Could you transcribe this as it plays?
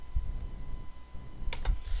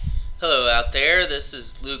out there. This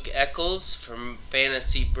is Luke Eccles from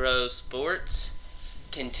Fantasy Bro Sports,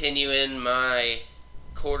 continuing my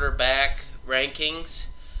quarterback rankings.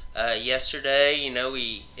 Yesterday,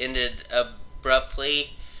 we ended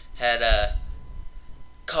abruptly, had a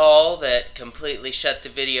call that completely shut the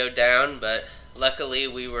video down, but luckily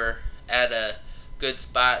we were at a good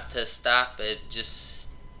spot to stop it. Just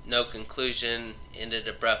no conclusion, ended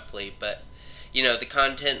abruptly, but the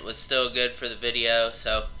content was still good for the video,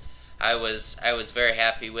 so I was very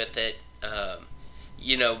happy with it.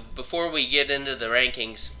 Before we get into the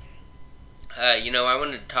rankings, I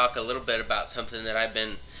wanted to talk a little bit about something that I've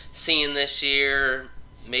been seeing this year.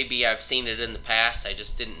 Maybe I've seen it in the past, I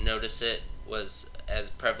just didn't notice it was as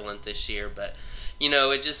prevalent this year, but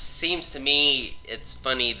it just seems to me it's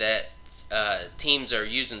funny that teams are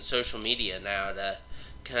using social media now to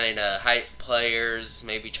kind of hype players,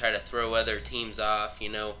 maybe try to throw other teams off.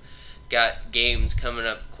 Got games coming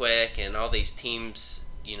up quick, and all these teams,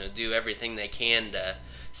 do everything they can to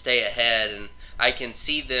stay ahead. And I can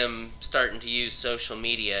see them starting to use social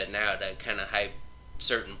media now to kind of hype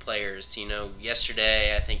certain players.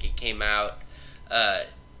 Yesterday I think it came out,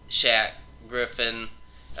 Shaq Griffin,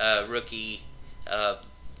 rookie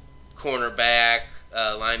cornerback,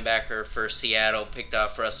 linebacker for Seattle, picked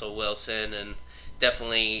off Russell Wilson, and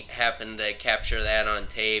definitely happened to capture that on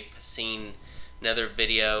tape. Seen another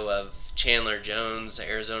video of Chandler Jones,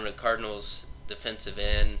 Arizona Cardinals defensive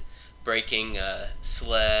end, breaking a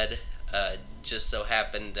sled. Just so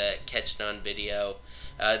happened to catch it on video.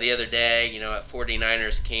 The other day, at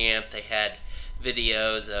 49ers camp, they had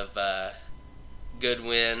videos of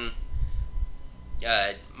Goodwin,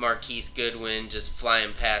 Marquise Goodwin, just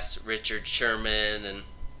flying past Richard Sherman, and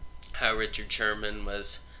how Richard Sherman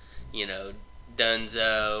was,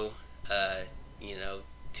 dunzo,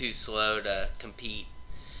 too slow to compete.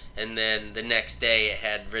 And then the next day it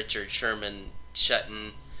had Richard Sherman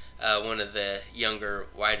shutting one of the younger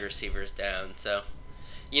wide receivers down. So,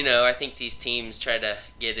 I think these teams try to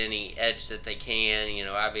get any edge that they can.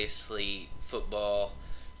 Obviously football,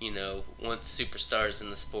 wants superstars in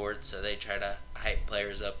the sport, so they try to hype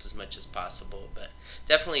players up as much as possible. But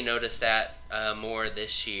definitely noticed that more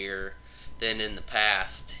this year than in the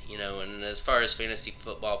past. And as far as fantasy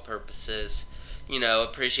football purposes,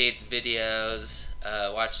 appreciate the videos,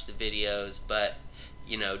 watch the videos, but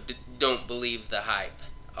don't believe the hype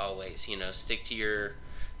always. Stick to your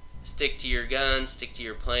guns, stick to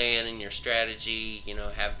your plan and your strategy.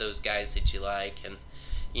 Have those guys that you like, and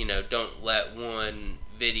don't let one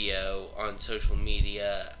video on social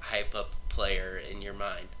media hype up a player in your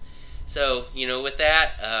mind. So with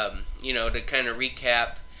that, to kind of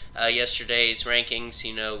recap yesterday's rankings,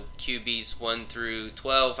 QBs 1 through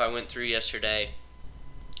 12 I went through yesterday.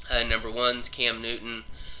 Number 1's Cam Newton,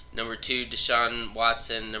 number 2 Deshaun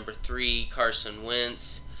Watson, number 3 Carson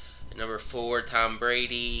Wentz, number 4 Tom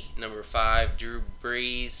Brady, number 5 Drew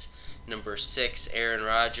Brees, number 6 Aaron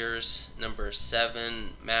Rodgers, number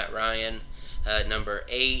 7 Matt Ryan, number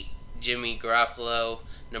 8 Jimmy Garoppolo,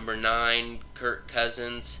 number 9 Kirk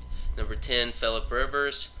Cousins, number 10 Phillip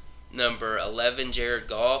Rivers, number 11 Jared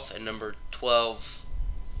Goff, and number 12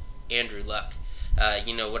 Andrew Luck.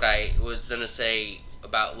 What I was going to say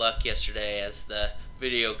about Luck yesterday as the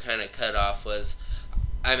video kind of cut off was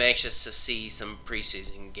I'm anxious to see some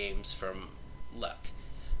preseason games from Luck.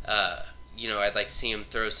 I'd like to see him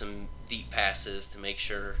throw some deep passes to make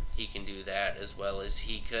sure he can do that as well as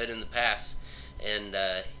he could in the past. And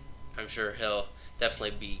I'm sure he'll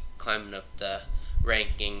definitely be climbing up the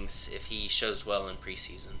rankings if he shows well in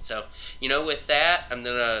preseason. So, with that, I'm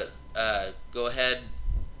going to go ahead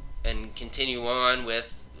and continue on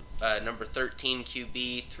with number 13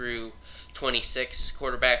 QB through 26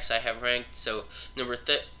 quarterbacks I have ranked. So, number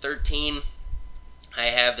 13 I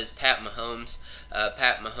have is Pat Mahomes.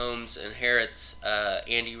 Pat Mahomes inherits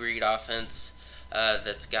Andy Reid offense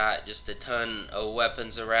that's got just a ton of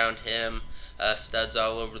weapons around him, studs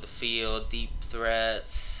all over the field, deep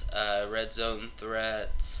threats, red zone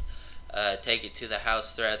threats, take it to the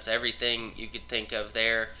house threats, everything you could think of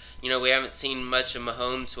there. We haven't seen much of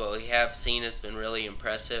Mahomes. What we have seen has been really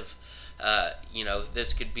impressive.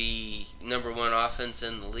 This could be number 1 offense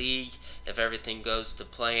in the league if everything goes to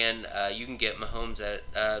plan. You can get Mahomes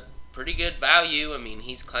at pretty good value. I mean,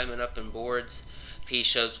 he's climbing up in boards. If he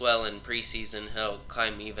shows well in preseason, he'll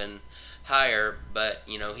climb even higher. But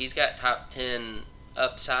he's got top 10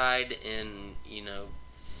 upside in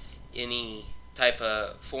any type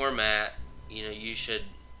of format. You should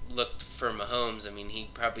look for Mahomes. I mean, he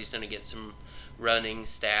probably is going to get some running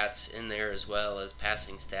stats in there as well as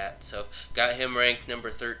passing stats. So got him ranked number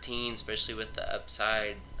 13, especially with the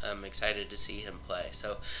upside I'm excited to see him play.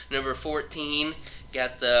 So number 14,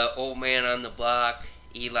 got the old man on the block,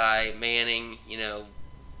 Eli Manning.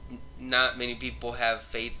 Not many people have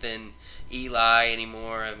faith in Eli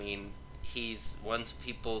anymore. I mean, he's won some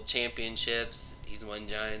people championships. He's won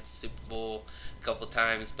Giants Super Bowl a couple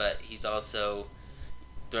times, but he's also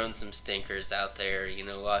thrown some stinkers out there.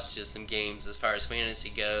 Lost just some games as far as fantasy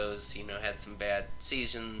goes. Had some bad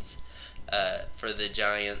seasons for the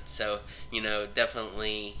Giants. So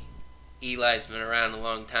definitely Eli's been around a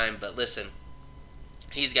long time. But listen,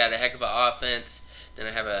 he's got a heck of an offense. Then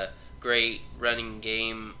I have a great running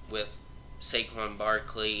game with Saquon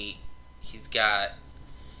Barkley. He's got,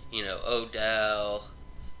 Odell.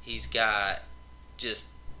 He's got just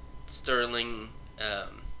Sterling.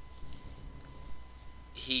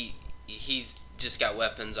 He's just got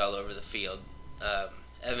weapons all over the field.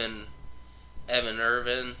 Evan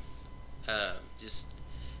Irvin, just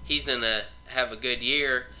he's gonna have a good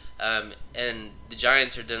year, and the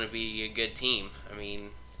Giants are gonna be a good team. I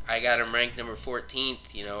mean, I got him ranked number 14th.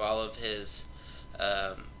 All of his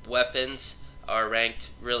weapons are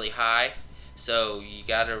ranked really high, so you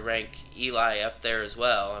got to rank Eli up there as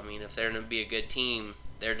well. I mean, if they're going to be a good team,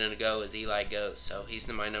 they're going to go as Eli goes. So he's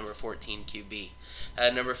my number 14 QB.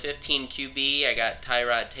 Number 15 QB, I got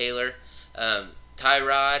Tyrod Taylor.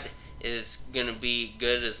 Tyrod is going to be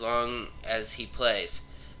good as long as he plays.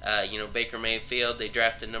 Baker Mayfield, they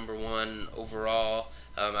drafted number 1 overall.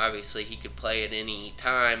 Obviously, he could play at any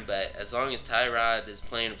time, but as long as Tyrod is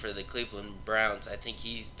playing for the Cleveland Browns, I think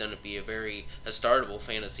he's going to be a startable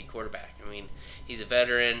fantasy quarterback. I mean, he's a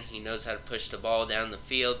veteran. He knows how to push the ball down the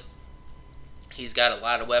field. He's got a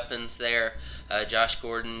lot of weapons there. Josh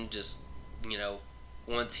Gordon, just,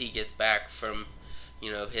 once he gets back from,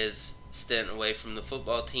 his stint away from the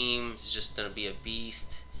football team, is just going to be a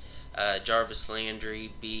beast. Jarvis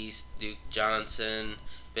Landry, beast. Duke Johnson,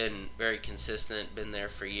 been very consistent, been there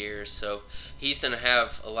for years. So he's going to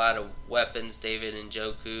have a lot of weapons. David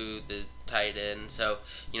Njoku, the tight end. So,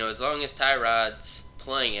 as long as Tyrod's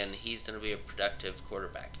playing, he's going to be a productive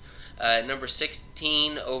quarterback. Number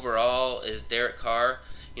 16 overall is Derek Carr.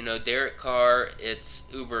 Derek Carr, it's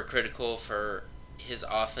uber critical for his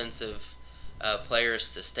offensive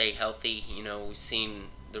players to stay healthy. We've seen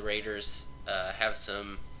the Raiders have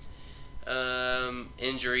some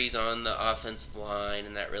injuries on the offensive line,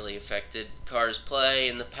 and that really affected Carr's play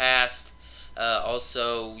in the past.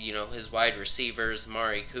 Also, his wide receivers,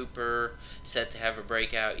 Amari Cooper, set to have a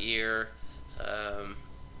breakout year.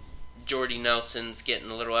 Jordy Nelson's getting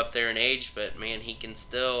a little up there in age, but man, he can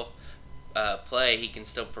still play. He can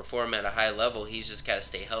still perform at a high level. He's just got to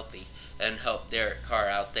stay healthy and help Derek Carr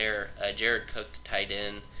out there. Jared Cook, tight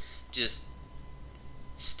end, just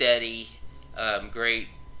steady, great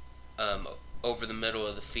over the middle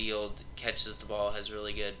of the field, catches the ball, has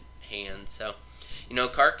really good hands. So,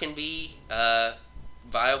 Carr can be a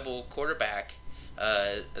viable quarterback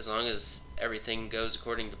as long as everything goes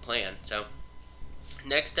according to plan. So,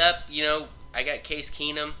 next up, I got Case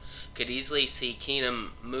Keenum. Could easily see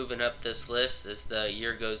Keenum moving up this list as the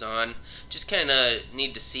year goes on. Just kind of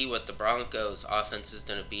need to see what the Broncos' offense is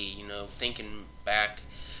going to be. Thinking back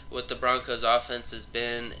what the Broncos' offense has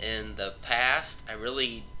been in the past, I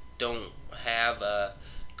really don't have a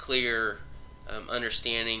clear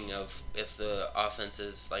understanding of if the offense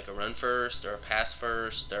is like a run first or a pass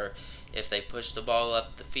first, or if they push the ball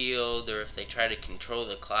up the field, or if they try to control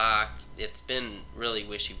the clock. It's been really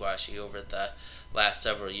wishy-washy over the last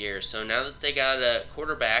several years. So now that they got a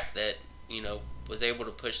quarterback that, was able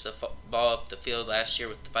to push the ball up the field last year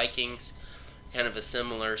with the Vikings, kind of a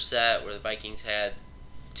similar set where the Vikings had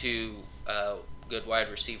 2 good wide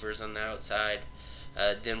receivers on the outside.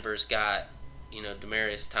 Denver's got,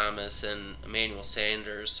 Demaryius Thomas and Emmanuel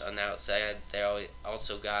Sanders on the outside. They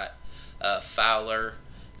also got Fowler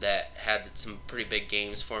that had some pretty big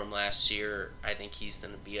games for him last year. I think he's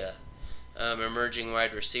going to be a emerging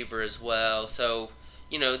wide receiver as well. So,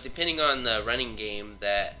 depending on the running game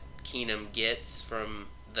that Keenum gets from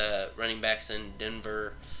the running backs in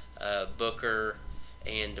Denver, Booker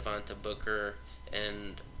and Devonta Booker,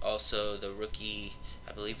 and also the rookie,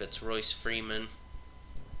 I believe it's Royce Freeman,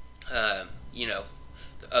 a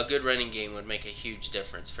good running game would make a huge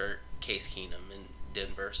difference for Case Keenum in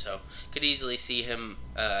Denver. So could easily see him,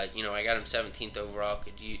 I got him 17th overall,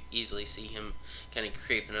 could easily see him kind of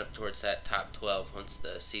creeping up towards that top 12 once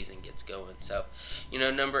the season gets going. So,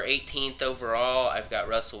 number 18th overall, I've got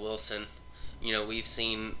Russell Wilson. We've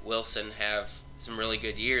seen Wilson have some really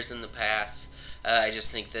good years in the past. I just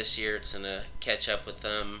think this year it's going to catch up with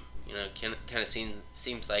them. Kind of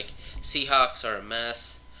seems like Seahawks are a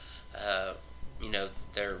mess.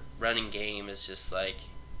 Their running game is just like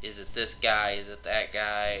is it this guy? Is it that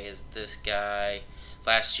guy? Is it this guy?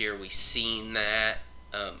 Last year we seen that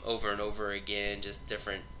over and over again, just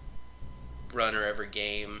different runner every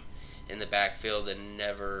game in the backfield and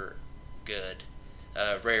never good.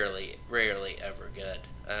 Rarely ever good.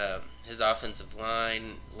 His offensive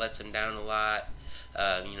line lets him down a lot.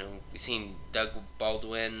 We've seen Doug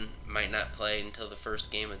Baldwin might not play until the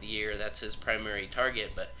first game of the year. That's his primary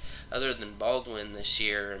target. But other than Baldwin this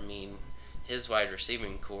year, I mean, his wide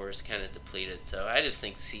receiving core is kind of depleted. So I just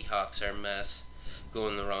think Seahawks are a mess,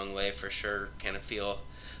 going the wrong way for sure. Kind of feel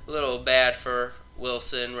a little bad for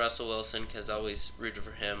Russell Wilson, because I always rooted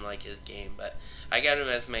for him, like his game. But I got him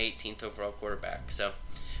as my 18th overall quarterback. So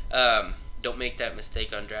don't make that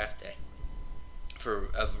mistake on draft day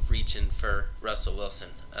of reaching for Russell Wilson.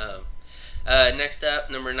 Next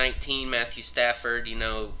up, number 19, Matthew Stafford.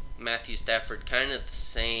 Matthew Stafford kind of the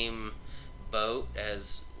same boat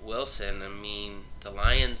as Wilson. I mean, the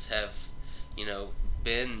Lions have,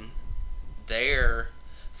 been there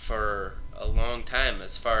for a long time,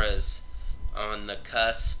 as far as on the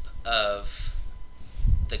cusp of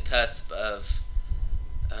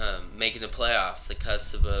making the playoffs, the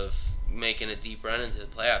cusp of making a deep run into the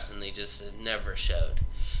playoffs, and they just never showed.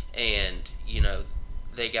 And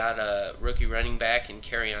they got a rookie running back in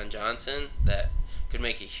Kerryon Johnson that could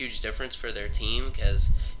make a huge difference for their team,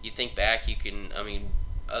 because you think back,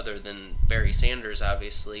 other than Barry Sanders,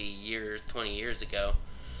 obviously 20 years ago,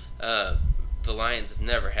 the Lions have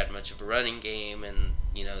never had much of a running game, and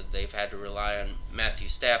they've had to rely on Matthew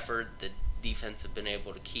Stafford. The defense have been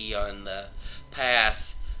able to key on the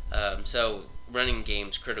pass, so running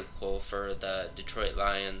game's critical for the Detroit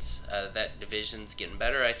Lions. That division's getting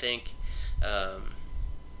better, I think. The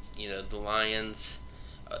Lions,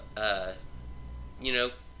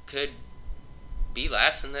 could be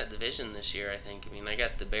last in that division this year, I think. I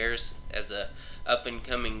got the Bears as a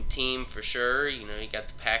up-and-coming team for sure. You got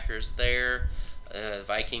the Packers there.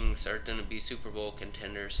 Vikings are going to be Super Bowl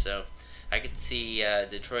contenders, so I could see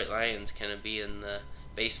Detroit Lions kind of be in the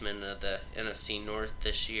basement of the NFC North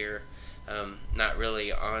this year. Not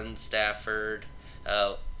really on Stafford.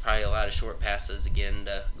 Probably a lot of short passes again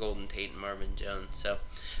to Golden Tate and Marvin Jones. So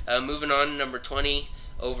moving on, number 20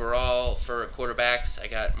 overall for quarterbacks, I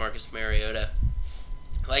got Marcus Mariota.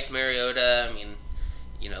 Like Mariota,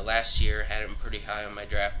 last year had him pretty high on my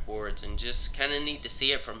draft boards, and just kind of need to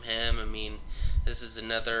see it from him. This is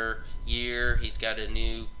another year. He's got a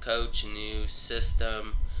new coach, a new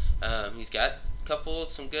system. He's got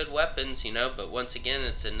some good weapons, but once again,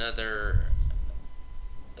 it's another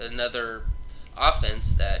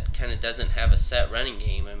offense that kind of doesn't have a set running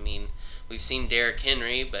game. We've seen Derrick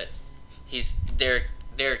Henry, but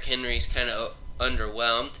Derrick Henry's kind of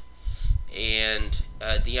underwhelmed, and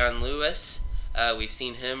Deion Lewis, we've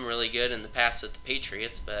seen him really good in the past with the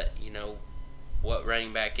Patriots, but what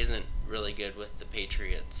running back isn't really good with the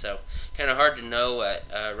Patriots? So kind of hard to know what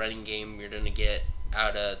running game you're going to get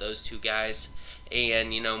out of those two guys.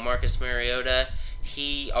 And Marcus Mariota,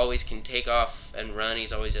 he always can take off and run.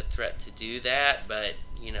 He's always a threat to do that, but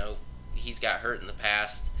he's got hurt in the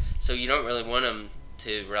past, so you don't really want him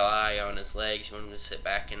to rely on his legs. You want him to sit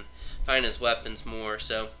back and find his weapons more.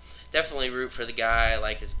 So definitely root for the guy. I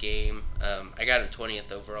like his game. I got him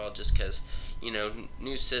 20th overall just because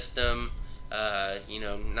new system.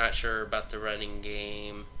 Not sure about the running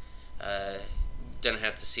game. Gonna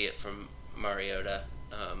have to see it from Mariota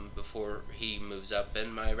before he moves up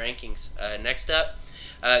in my rankings. Next up,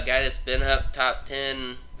 a guy that's been up top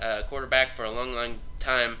 10 quarterback for a long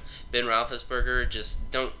time, Ben Roethlisberger. Just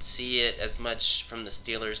don't see it as much from the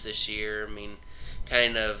Steelers this year.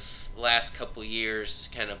 Kind of last couple years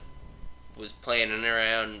kind of was playing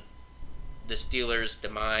around the Steelers'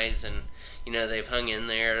 demise, and they've hung in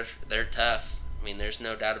there. They're tough. There's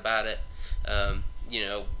no doubt about it.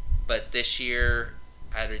 But this year,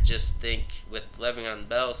 I would just think with Le'Veon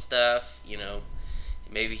Bell stuff,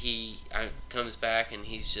 maybe he comes back and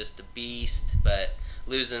he's just a beast. But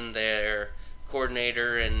losing their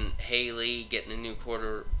coordinator and Haley, getting a new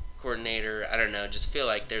coordinator, I don't know. Just feel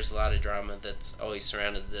like there's a lot of drama that's always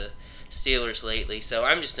surrounded the Steelers lately. So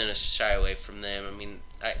I'm just going to shy away from them.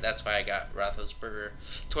 That's why I got Roethlisberger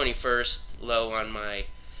 21st, low on my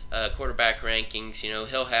quarterback rankings.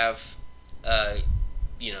 He'll have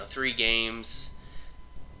 3 games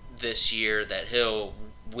this year that he'll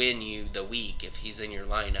win you the week if he's in your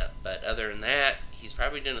lineup. But other than that, he's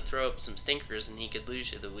probably going to throw up some stinkers and he could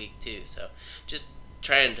lose you the week too. So just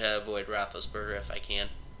trying to avoid Roethlisberger if I can.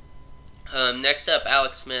 Next up,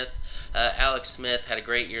 Alex Smith. Alex Smith had a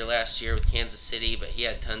great year last year with Kansas City, but he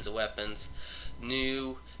had tons of weapons.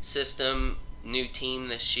 New system, new team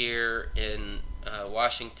this year in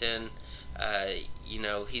Washington.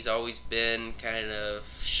 He's always been kind of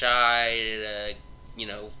shy to,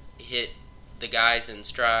 hit the guys in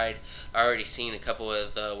stride. I already seen a couple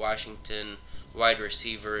of the Washington wide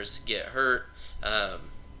receivers get hurt.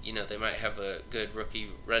 They might have a good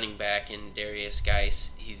rookie running back in Darius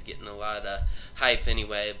Geis. He's getting a lot of hype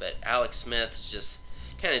anyway, but Alex Smith's just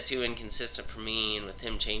kind of too inconsistent for me, and with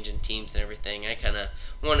him changing teams and everything, I kind of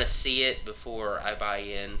want to see it before I buy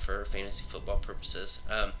in for fantasy football purposes.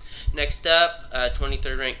 Next up,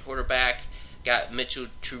 23rd ranked quarterback, got Mitchell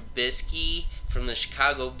Trubisky from the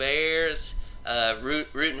Chicago Bears.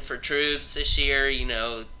 Rooting for Trubs this year.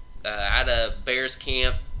 Out of Bears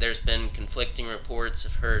camp, there's been conflicting reports.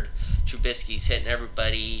 I've heard Trubisky's hitting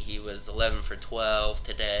everybody. He was 11 for 12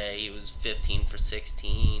 today. He was 15 for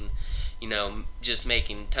 16. Just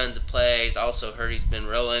making tons of plays. Also heard he's been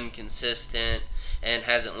real inconsistent and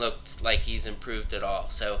hasn't looked like he's improved at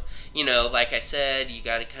all. So, like I said, you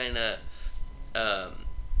got to kind of,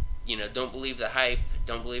 don't believe the hype.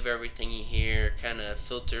 Don't believe everything you hear. Kind of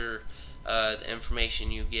filter the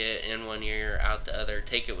information you get in one ear, out the other.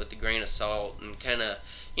 Take it with a grain of salt and kind of,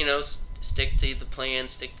 stick to the plan,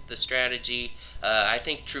 stick to the strategy. I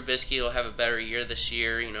think Trubisky will have a better year this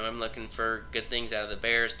year. I'm looking for good things out of the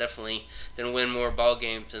Bears. Definitely going to win more ball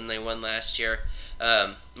games than they won last year.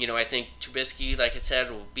 I think Trubisky, like I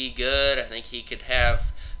said, will be good. I think he could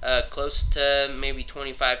have close to maybe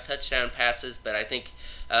 25 touchdown passes, but I think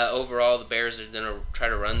overall the Bears are going to try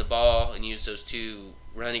to run the ball and use those two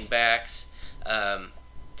running backs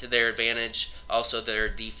to their advantage, also their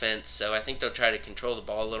defense. So I think they'll try to control the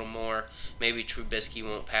ball a little more. Maybe Trubisky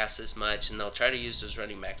won't pass as much, and they'll try to use those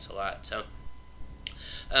running backs a lot. So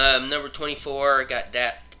number 24, got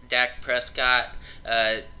Dak Prescott.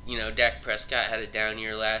 Dak Prescott had a down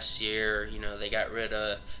year last year. They got rid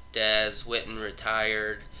of Dez. Witten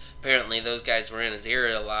retired. Apparently those guys were in his ear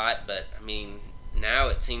a lot, but now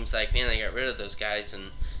it seems like, man, they got rid of those guys,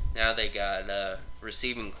 and now they got a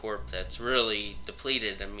receiving corp that's really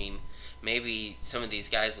depleted. Maybe some of these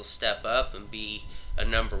guys will step up and be a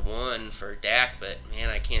number one for Dak, but man,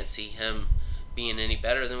 I can't see him being any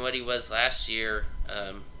better than what he was last year.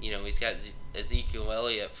 He's got Ezekiel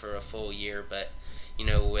Elliott for a full year, but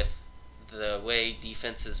with the way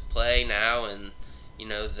defenses play now and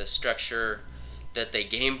the structure that they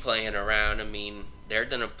game plan around, they're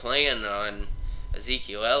gonna plan on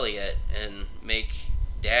Ezekiel Elliott and make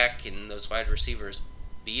Dak and those wide receivers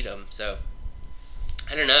beat him. So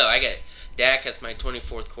I don't know. I got Dak as my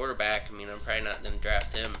 24th quarterback. I'm probably not going to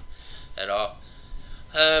draft him at all.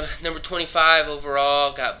 Number 25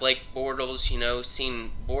 overall, got Blake Bortles.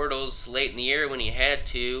 Seen Bortles late in the year when he had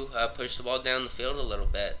to push the ball down the field a little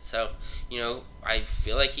bit. So, I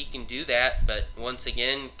feel like he can do that. But once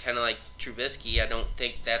again, kind of like Trubisky, I don't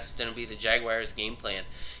think that's going to be the Jaguars' game plan.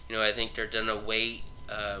 I think they're going to wait,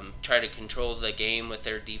 try to control the game with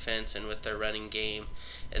their defense and with their running game.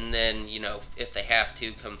 And then, if they have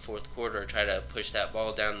to, come fourth quarter, try to push that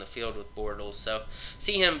ball down the field with Bortles. So,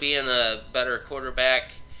 see him being a better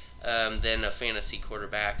quarterback than a fantasy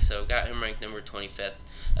quarterback. So, got him ranked number 25th.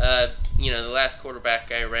 The last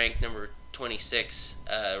quarterback I ranked, number 26,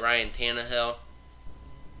 Ryan Tannehill.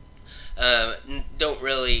 Don't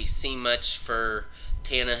really see much for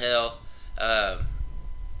Tannehill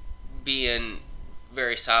being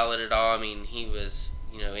very solid at all. He was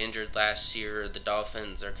injured last year. The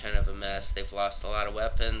Dolphins are kind of a mess. They've lost a lot of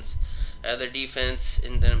weapons. Their defense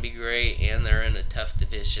isn't going to be great, and they're in a tough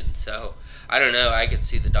division. So, I don't know. I could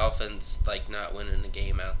see the Dolphins not winning the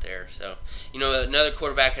game out there. So, another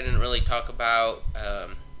quarterback I didn't really talk about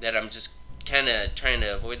that I'm just kind of trying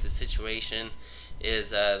to avoid the situation is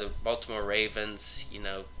the Baltimore Ravens.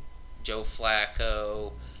 Joe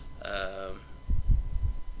Flacco,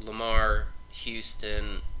 Lamar,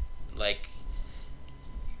 Houston,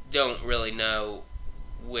 don't really know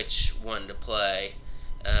which one to play.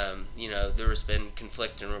 There's been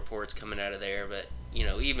conflicting reports coming out of there, but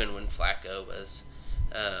even when Flacco was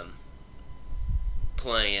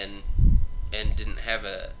playing and didn't have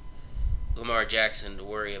a Lamar Jackson to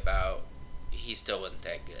worry about, he still wasn't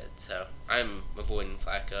that good. So I'm avoiding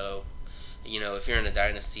Flacco. If you're in a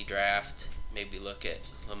dynasty draft, maybe look at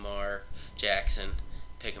Lamar Jackson,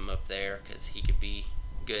 pick him up there because he could be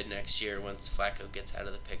good next year once Flacco gets out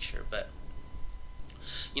of the picture. But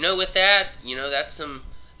with that,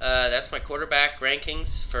 that's my quarterback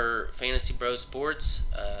rankings for Fantasy Bro Sports.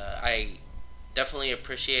 I definitely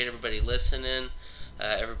appreciate everybody listening,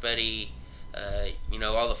 everybody,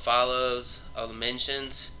 all the follows, all the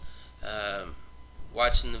mentions,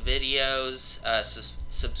 watching the videos.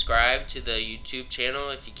 Subscribe to the YouTube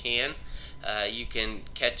channel if you can. You can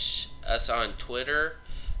catch us on Twitter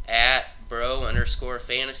at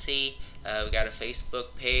bro_fantasy. We got a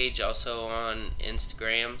Facebook page, also on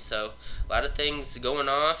Instagram. So a lot of things going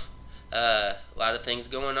off, a lot of things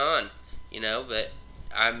going on, But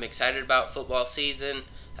I'm excited about football season.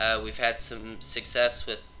 We've had some success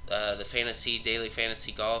with the daily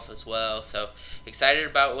fantasy golf as well. So excited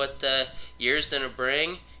about what the year's gonna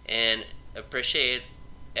bring, and appreciate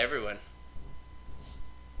everyone.